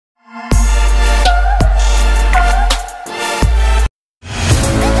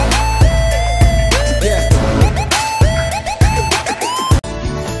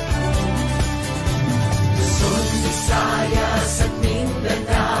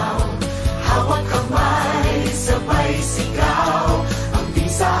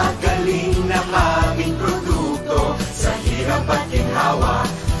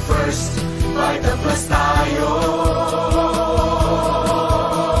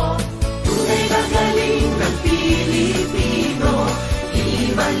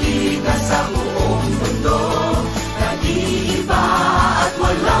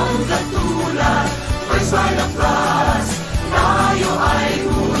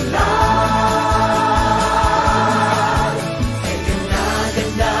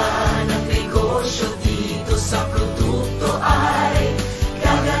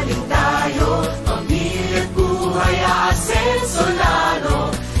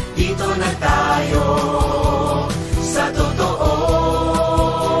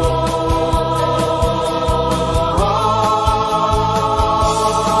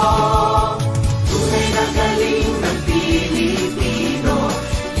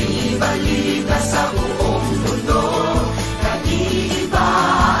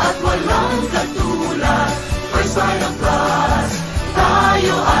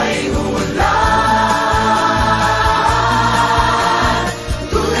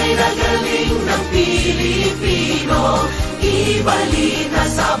ibalita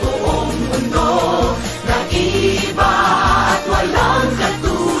sa buong mundo. Nag-iiba at walang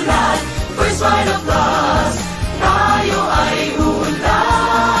katulad. First ride of us, tayo ay ulan.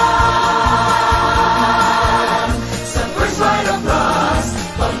 Sa first ride of us,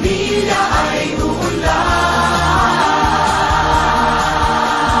 pamilya ay ulan.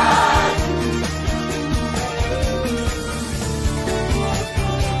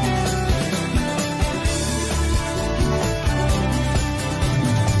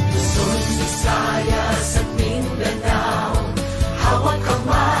 Luzon, Visayas at Mindanao, hawak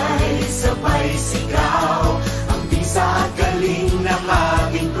kamay, sabay sigaw. Ang bisa at galing ng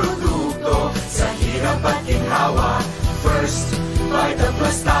aming produkto, sa hirap at ginhawa, first by the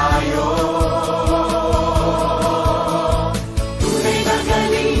plus tayo. Tunay na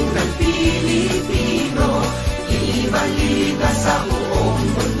galing ng Pilipino, ibalita sa buong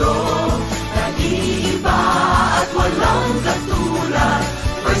mundo. Nag-iiba at walang katulad.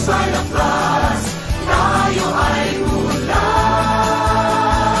 First by the plus, tayo ay ulan.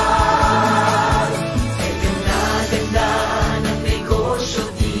 Ay ganda-ganda ng negosyo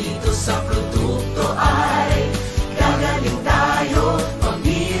dito sa produkto ay gagaling tayo.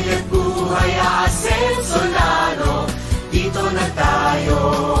 Pamilya at buhay aasenso lalo. Dito na tayo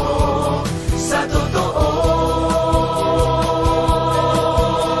sa totoo.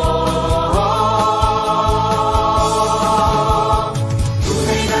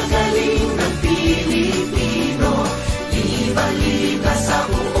 Tunay na galing ng Pilipino, ibalita sa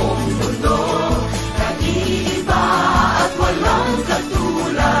buong mundo. Nag-iiba at walang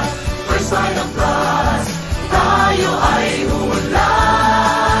katulad. First ride of us, tayo ay ulan.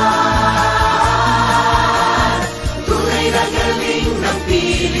 Tunay na galing ng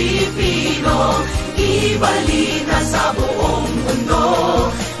Pilipino, ibalita sa buong mundo.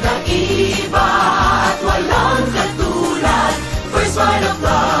 Nag-iiba at walang katulad. First ride of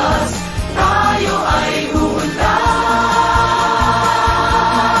us, tayo ay ulan.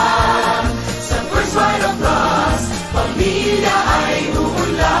 Sa first ride of us, pamilya ay ulan.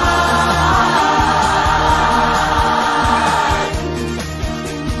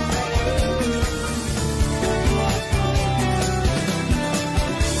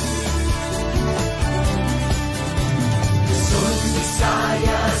 Luzon,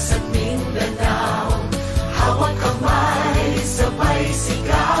 Visayas at Mindanao, hawak kamay, sabay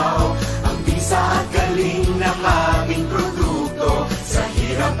sigaw. Ang bisa at galing ng aming produkto, sa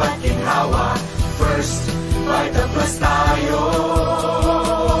hirap at ginhawa, first by the plus tayo.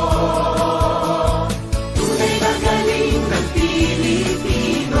 Tunay na galing ng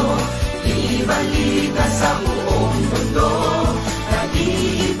Pilipino, ibalita sa buong mundo.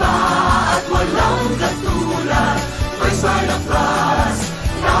 Nag-iiba at walang katulad. First by the plus,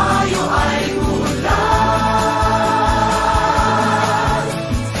 tayo ay ulan.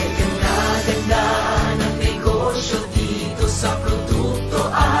 Ay ganda-ganda ng negosyo dito sa produkto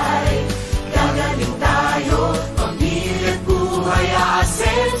ay gagaling tayo. Pamilya at buhay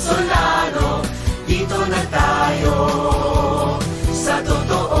aasenso lalo. Dito na tayo sa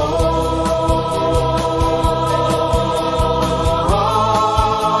totoo.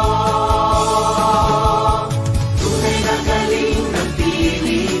 Tunay na galing ng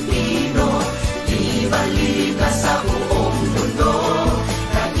Pilipino, ibalita sa buong mundo.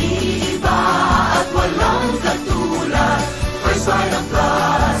 Nag-iiba at walang katulad. First ride of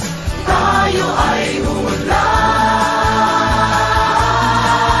us, tayo ay ulan.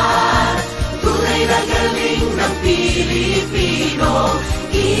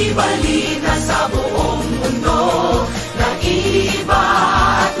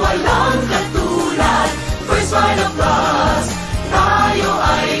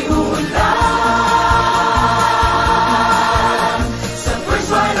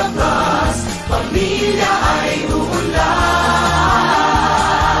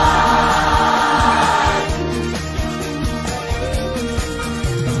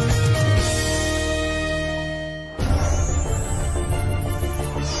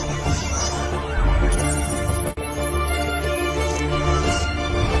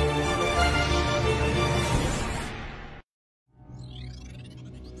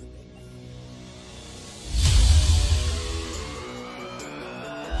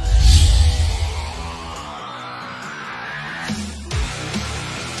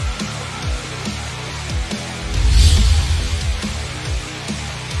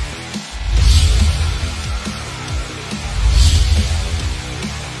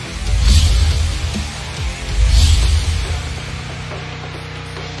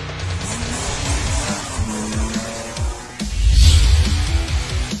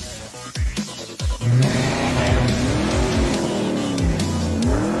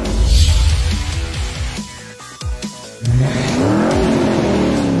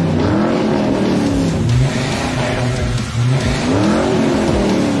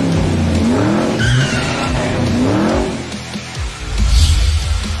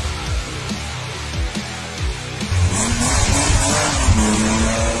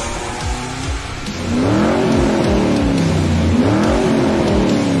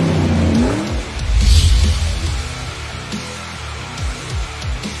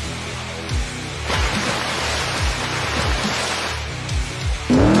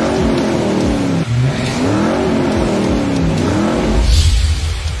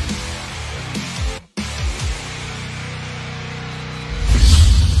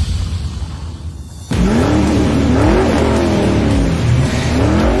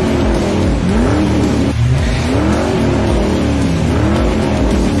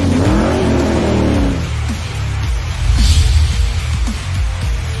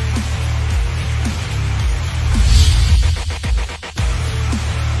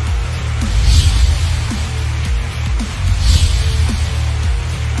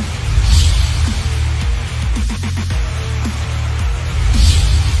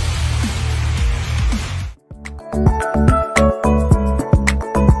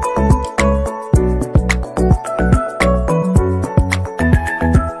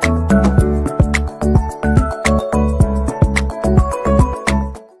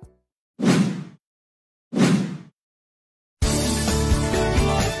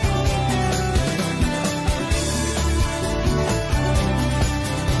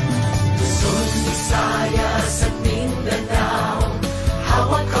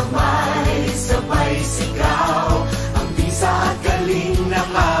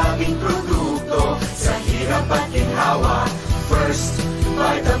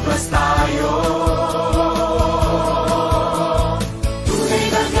 Vita Plus tayo. Tunay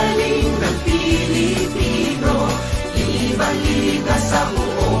na galing ng Pilipino, iba-liga sa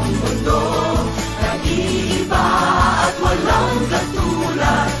buong mundo. Nag-iiba at walang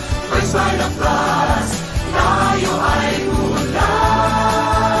katulad. First Vita Plus, tayo ay ulan.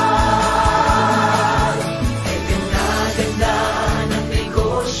 E ganda-ganda ng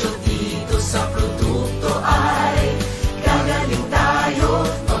negosyo dito sa produkto ay gagaling tayo.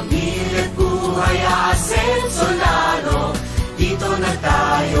 Pamilya at buhay aasenso lalo. Dito na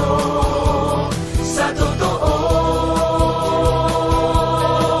tayo sa totoo.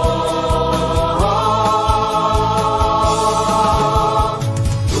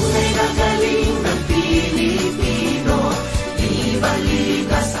 Tunay na galing ng Pilipino,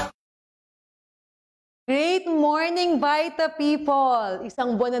 iba-liga sa... Great morning, Vita people!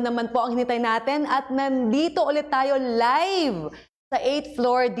 Isang buwan na naman po ang hinintay natin at nandito ulit tayo live sa 8th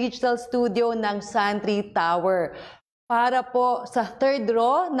floor digital studio ng Santry Tower para po sa third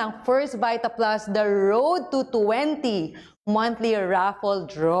draw ng First Vita Plus, the Road to 20 monthly raffle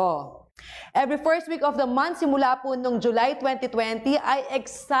draw. Every first week of the month, simula po nung July 2020, ay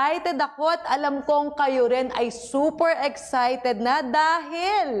excited ako at alam kong kayo rin ay super excited na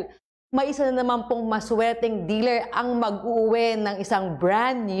dahil may isa na naman pong maswerteng dealer ang mag-uwi ng isang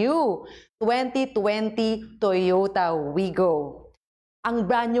brand new 2020 Toyota Wigo. Ang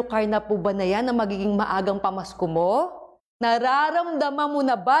brand new car na po ba na yan na magiging maagang pamasko mo? Nararamdaman mo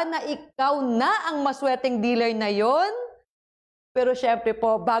na ba na ikaw na ang maswerteng dealer na yon? Pero syempre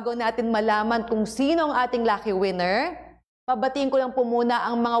po, bago natin malaman kung sino ang ating lucky winner, pabatiin ko lang po muna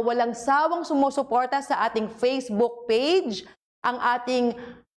ang mga walang sawang sumusuporta sa ating Facebook page, ang ating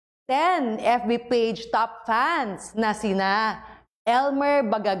 10 FB page top fans na sina Elmer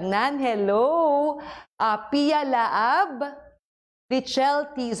Bagagnan, hello, Pia Laab,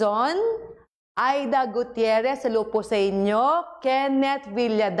 Richelle Tizon, Aida Gutierrez, hello po sa inyo, Kenneth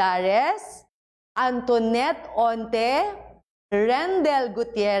Villadares, Antoinette Onte, Rendel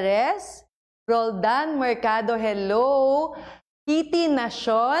Gutierrez, Roldan Mercado, hello, Kitty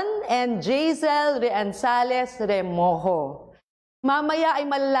Nacion, and Jazel Reanzales Remojo. Mamaya ay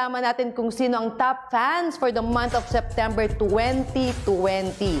malalaman natin kung sino ang top fans for the month of September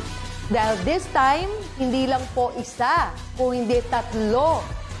 2020. Dahil this time, hindi lang po isa, kung hindi tatlo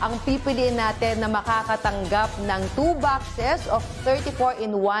ang pipiliin natin na makakatanggap ng 2 boxes of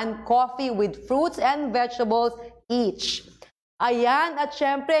 34-in-1 coffee with fruits and vegetables each. Ayan, at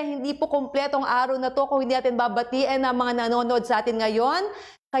syempre, hindi po kumpletong araw na to kung hindi natin babatiin ang mga nanonood sa atin ngayon.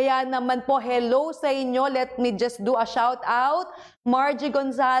 Kaya naman po, hello sa inyo. Let me just do a shout out. Margie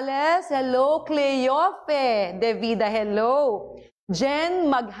Gonzalez, hello. Cleofe De Vida, hello. Jen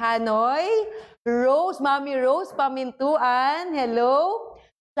Maghanoy, Rose, Mami Rose Pamintuan, hello.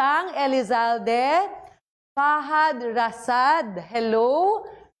 Sang Elizalde, Fahad Rasad, hello.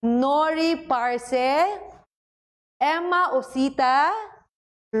 Nori Parse, Emma Osita,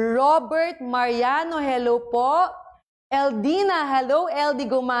 Robert Mariano, hello po. Eldina, hello,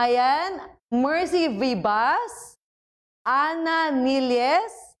 Eldi Gumayan, Mercy Vibas, Ana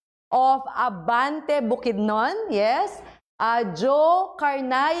Niles of Abante Bukidnon, yes. Joe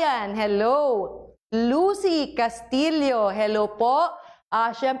Carnayan, hello. Lucy Castillo, hello po.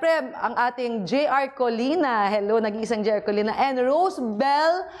 Siyempre, ang ating JR Colina, hello, nag-iisang JR Colina. And Rose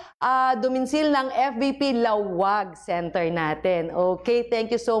Bell Duminsil ng FBP Lawag Center natin. Okay, thank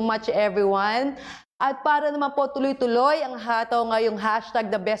you so much everyone. At para naman po tuloy-tuloy ang hataw ngayong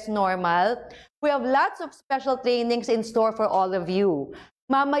hashtag The Best Normal, we have lots of special trainings in store for all of you.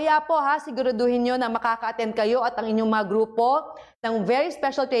 Mamaya po siguraduhin nyo na makaka-attend kayo at ang inyong mga grupo ng very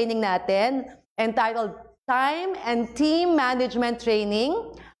special training natin entitled Time and Team Management Training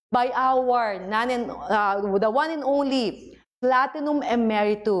by our the one and only Platinum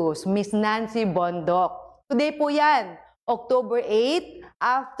Emeritus, Miss Nancy Bondok. Today po yan, October 8,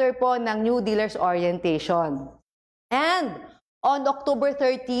 after po ng New Dealers Orientation. And on October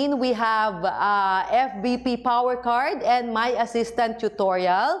 13, we have FBP Power Card and My Assistant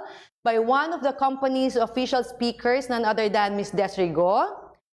Tutorial by one of the company's official speakers, none other than Miss Desrigo.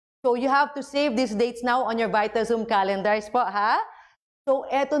 So you have to save these dates now on your VitaZoom calendars po, ha? So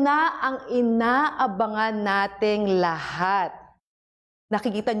eto na ang inaabangan nating lahat.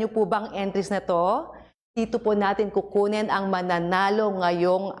 Nakikita niyo po bang entries na to? Dito po natin kukunin ang mananalo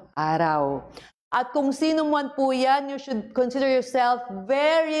ngayong araw. At kung sino man po yan, you should consider yourself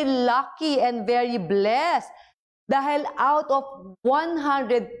very lucky and very blessed. Dahil out of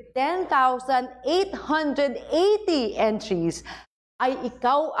 110,880 entries, ay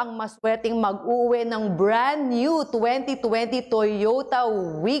ikaw ang maswerteng mag-uwi ng brand new 2020 Toyota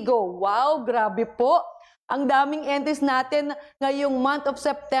Wigo. Wow, grabe po! Ang daming entries natin ngayong month of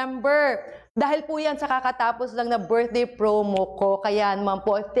September. Dahil po yan sa kakatapos lang na birthday promo ko. Kaya naman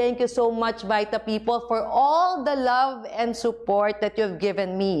po, thank you so much, Vita People, for all the love and support that you've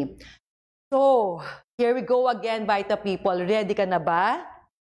given me. So, here we go again, Vita People. Ready ka na ba?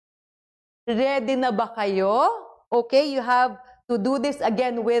 Ready na ba kayo? Okay, you have to do this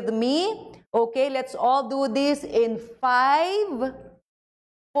again with me. Okay, let's all do this in 5,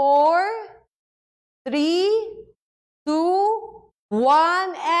 4, 3, 2,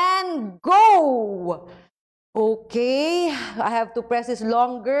 1, and go! Okay, I have to press this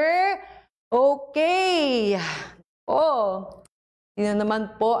longer. Okay. Oh, yun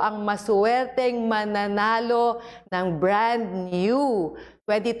naman po ang maswerteng mananalo ng brand new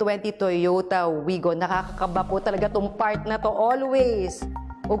 2020 Toyota Wigo. Nakakakaba po talaga tong part na to always.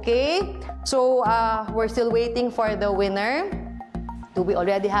 Okay? So, we're still waiting for the winner. Do we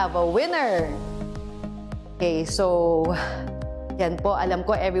already have a winner? Okay, so, yan po. Alam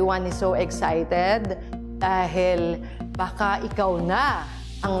ko everyone is so excited dahil baka ikaw na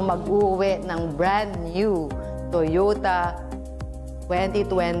ang mag-uwi ng brand new Toyota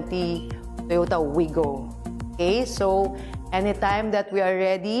 2020 Toyota Wigo. Okay, so anytime that we are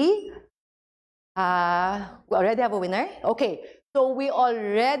ready, we already have a winner? Okay, so we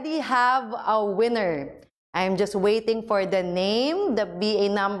already have a winner. I'm just waiting for the name, the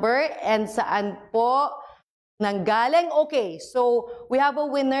BA number, and saan po nanggaling. Okay, so we have a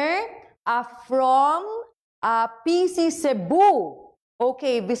winner from PC Cebu.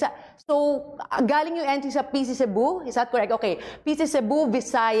 Okay, so galing yung entry sa PC Cebu. Is that correct? Okay, PC Cebu,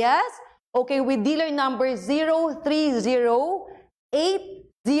 Visayas. Okay, with dealer number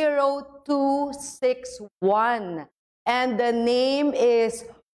 030-80261. And the name is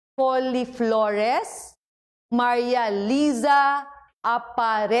Poliflores Maria Liza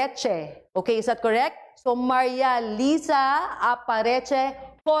Apareche. Okay, is that correct? So, Maria Liza Apareche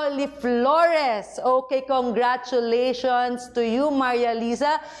Poliflores. Okay, congratulations to you, Maria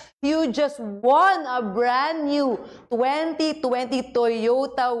Liza. You just won a brand new 2020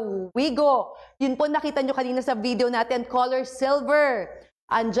 Toyota Wigo. Yun po nakita nyo kanina sa video natin, color silver.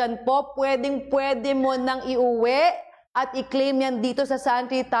 Andyan po, pwedeng-pwede mo nang iuwi at i-claim yan dito sa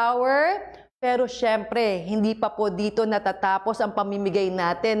Santry Tower. Pero syempre, hindi pa po dito natatapos ang pamimigay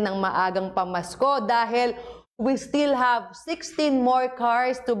natin ng maagang pamasko dahil we still have 16 more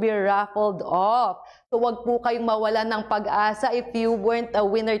cars to be raffled off. So wag po kayong mawala ng pag-asa if you weren't a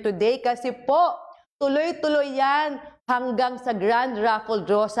winner today kasi po, tuloy-tuloy yan hanggang sa grand raffle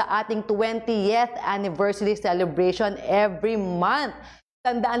draw sa ating 20th anniversary celebration every month.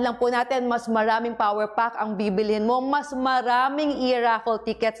 Tandaan lang po natin, mas maraming power pack ang bibilhin mo, mas maraming e-raffle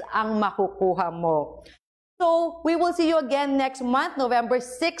tickets ang makukuha mo. So, we will see you again next month, November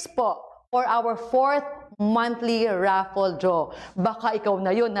 6 po, for our 4th monthly raffle draw. Baka ikaw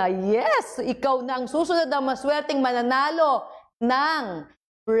na yun na, yes! Ikaw na ang susunod na maswerteng mananalo ng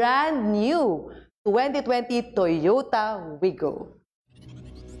brand new 2020 Toyota Wigo.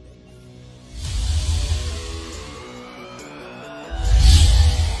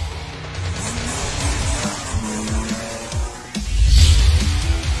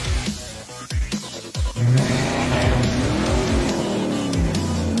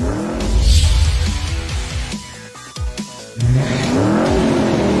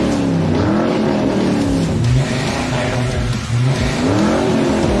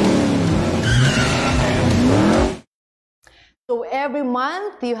 So every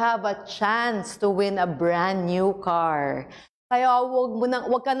month, you have a chance to win a brand new car. Kaya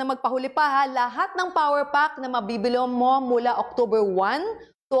wag ka na magpahuli pa ha. Lahat ng power pack na mabibili mo mula October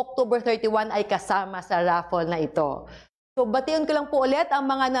 1 to October 31 ay kasama sa raffle na ito. So batiyon ko lang po ulit ang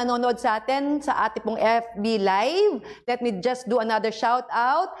mga nanonood sa atin sa ating pong FB Live. Let me just do another shout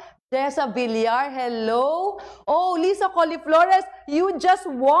out. Jessa Villar, hello. Oh, Lisa Coliflores, you just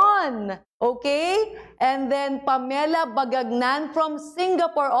won. Okay? And then Pamela Bagagnan from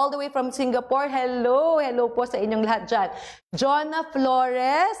Singapore, all the way from Singapore. Hello. Hello po sa inyong lahat dyan. Jonah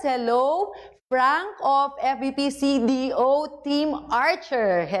Flores, hello. Frank of FBP CDO Team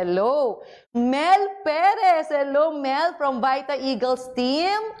Archer, hello. Mel Perez, hello Mel from Vita Eagles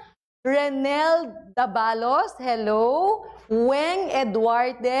Team. Renel Dabalos, hello. Weng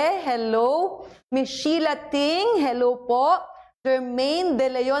Eduarde, hello. Michila Ting, hello po. Jermaine De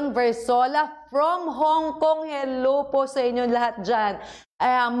Leon Versola from Hong Kong, hello po sa inyong lahat dyan.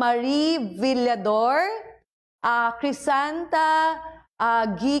 Marie Villador, Crisanta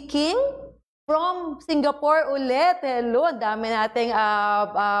Giking from Singapore ulit. Hello, ang dami nating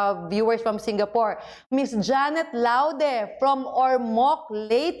viewers from Singapore. Miss Janet Laude from Ormoc,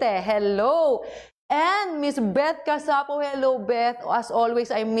 Leyte. Hello. And Miss Beth Casapo. Hello, Beth. As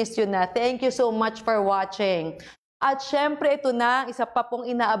always, I miss you na. Thank you so much for watching. At syempre, ito na, isa pa pong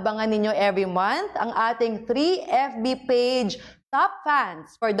inaabangan ninyo every month, ang ating 3 FB page Top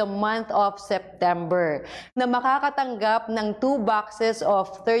Fans for the month of September na makakatanggap ng 2 boxes of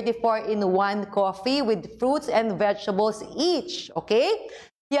 34-in-1 coffee with fruits and vegetables each. Okay?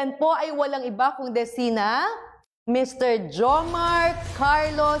 Yan po ay walang iba kundi sina Mr. Jomar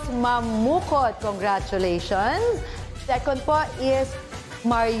Carlos Mamukot. Congratulations. Second po is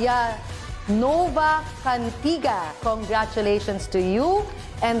Maria Nova Cantiga. Congratulations to you.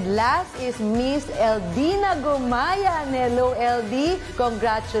 And last is Miss Eldina Gumayan. Hello, LD.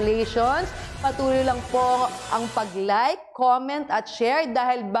 Congratulations. Patuloy lang po ang pag-like, comment at share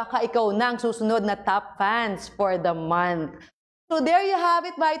dahil baka ikaw na ang susunod na top fans for the month. So there you have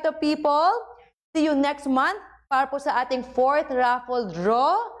it, Vita people. See you next month para po sa ating 4th raffle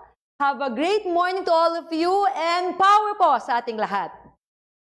draw. Have a great morning to all of you and power po sa ating lahat.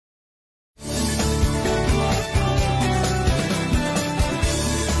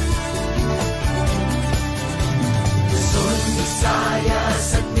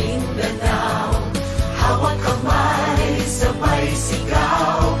 Visayas at Mindanao, hawak kamay, sabay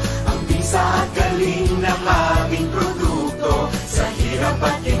sigaw. Ang bisa at galing ng aming produkto, sa hirap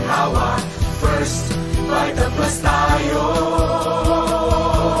at ginhawa, first, Vita Plus tayo.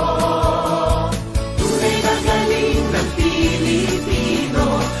 Tunay na galing ng Pilipino,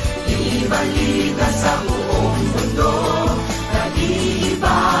 di maligas sa